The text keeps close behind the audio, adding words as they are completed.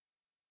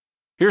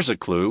Here's a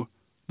clue.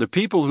 The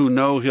people who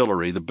know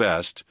Hillary the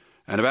best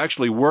and have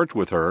actually worked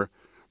with her,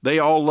 they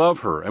all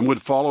love her and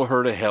would follow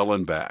her to hell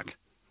and back.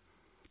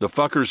 The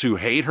fuckers who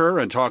hate her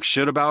and talk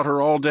shit about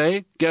her all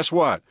day, guess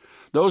what?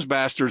 Those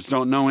bastards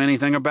don't know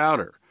anything about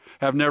her,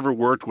 have never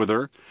worked with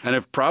her, and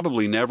have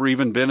probably never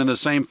even been in the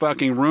same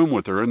fucking room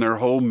with her in their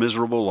whole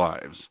miserable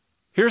lives.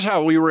 Here's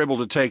how we were able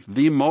to take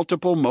the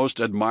multiple most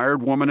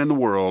admired woman in the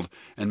world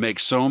and make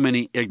so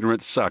many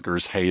ignorant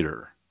suckers hate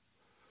her.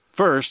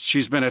 First,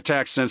 she's been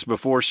attacked since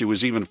before she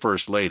was even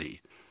First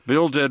Lady.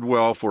 Bill did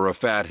well for a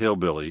fat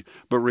hillbilly,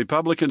 but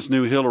Republicans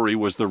knew Hillary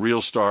was the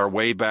real star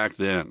way back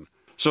then.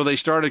 So they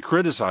started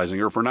criticizing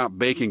her for not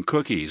baking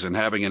cookies and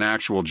having an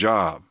actual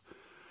job.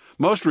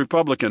 Most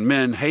Republican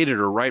men hated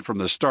her right from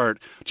the start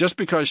just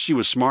because she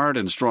was smart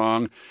and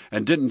strong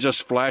and didn't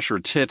just flash her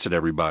tits at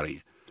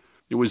everybody.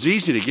 It was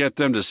easy to get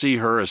them to see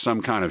her as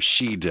some kind of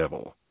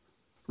she-devil.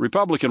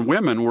 Republican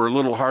women were a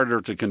little harder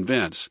to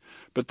convince,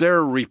 but they're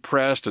a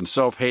repressed and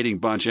self-hating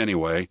bunch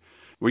anyway.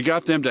 We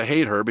got them to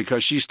hate her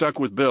because she stuck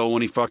with Bill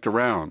when he fucked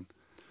around.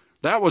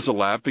 That was a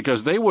laugh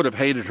because they would have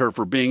hated her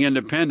for being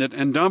independent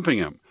and dumping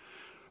him.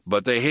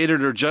 But they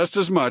hated her just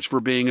as much for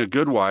being a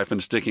good wife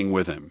and sticking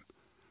with him.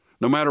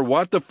 No matter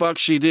what the fuck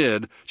she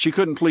did, she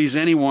couldn't please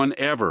anyone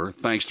ever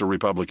thanks to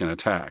Republican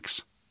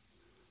attacks.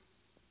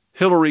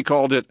 Hillary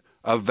called it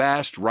a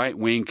vast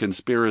right-wing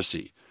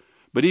conspiracy,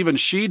 but even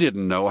she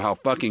didn't know how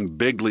fucking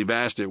bigly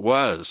vast it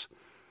was.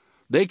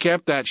 They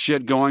kept that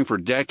shit going for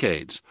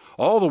decades,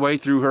 all the way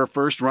through her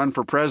first run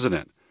for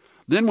president.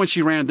 Then when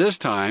she ran this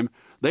time,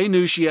 they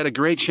knew she had a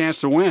great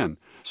chance to win,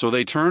 so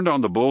they turned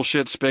on the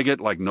bullshit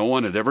spigot like no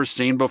one had ever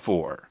seen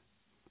before.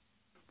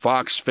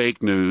 Fox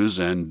fake news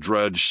and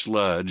Drudge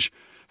sludge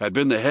had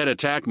been the head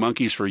attack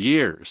monkeys for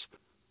years,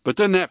 but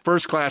then that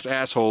first-class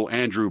asshole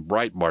Andrew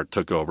Breitbart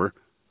took over.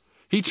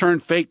 He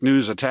turned fake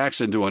news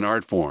attacks into an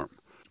art form.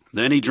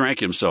 Then he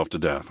drank himself to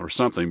death or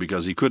something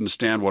because he couldn't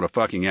stand what a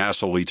fucking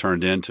asshole he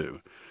turned into.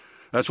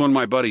 That's when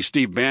my buddy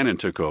Steve Bannon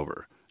took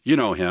over. You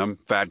know him,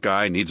 fat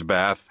guy, needs a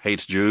bath,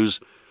 hates Jews,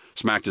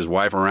 smacked his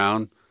wife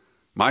around.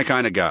 My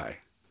kind of guy.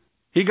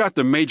 He got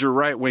the major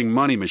right-wing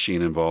money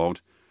machine involved,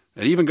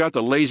 and even got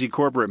the lazy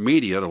corporate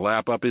media to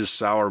lap up his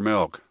sour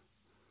milk.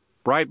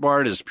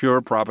 Breitbart is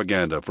pure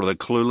propaganda for the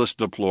clueless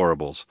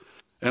deplorables,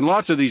 and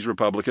lots of these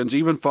Republicans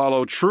even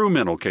follow true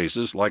mental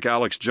cases like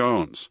Alex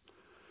Jones.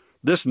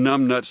 This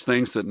numbnuts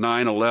thinks that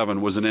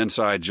 9/11 was an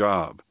inside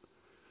job.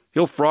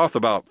 He'll froth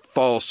about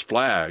false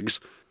flags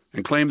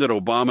and claim that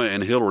Obama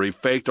and Hillary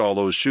faked all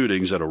those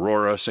shootings at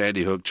Aurora,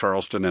 Sandy Hook,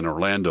 Charleston, and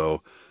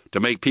Orlando to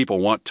make people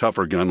want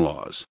tougher gun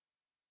laws.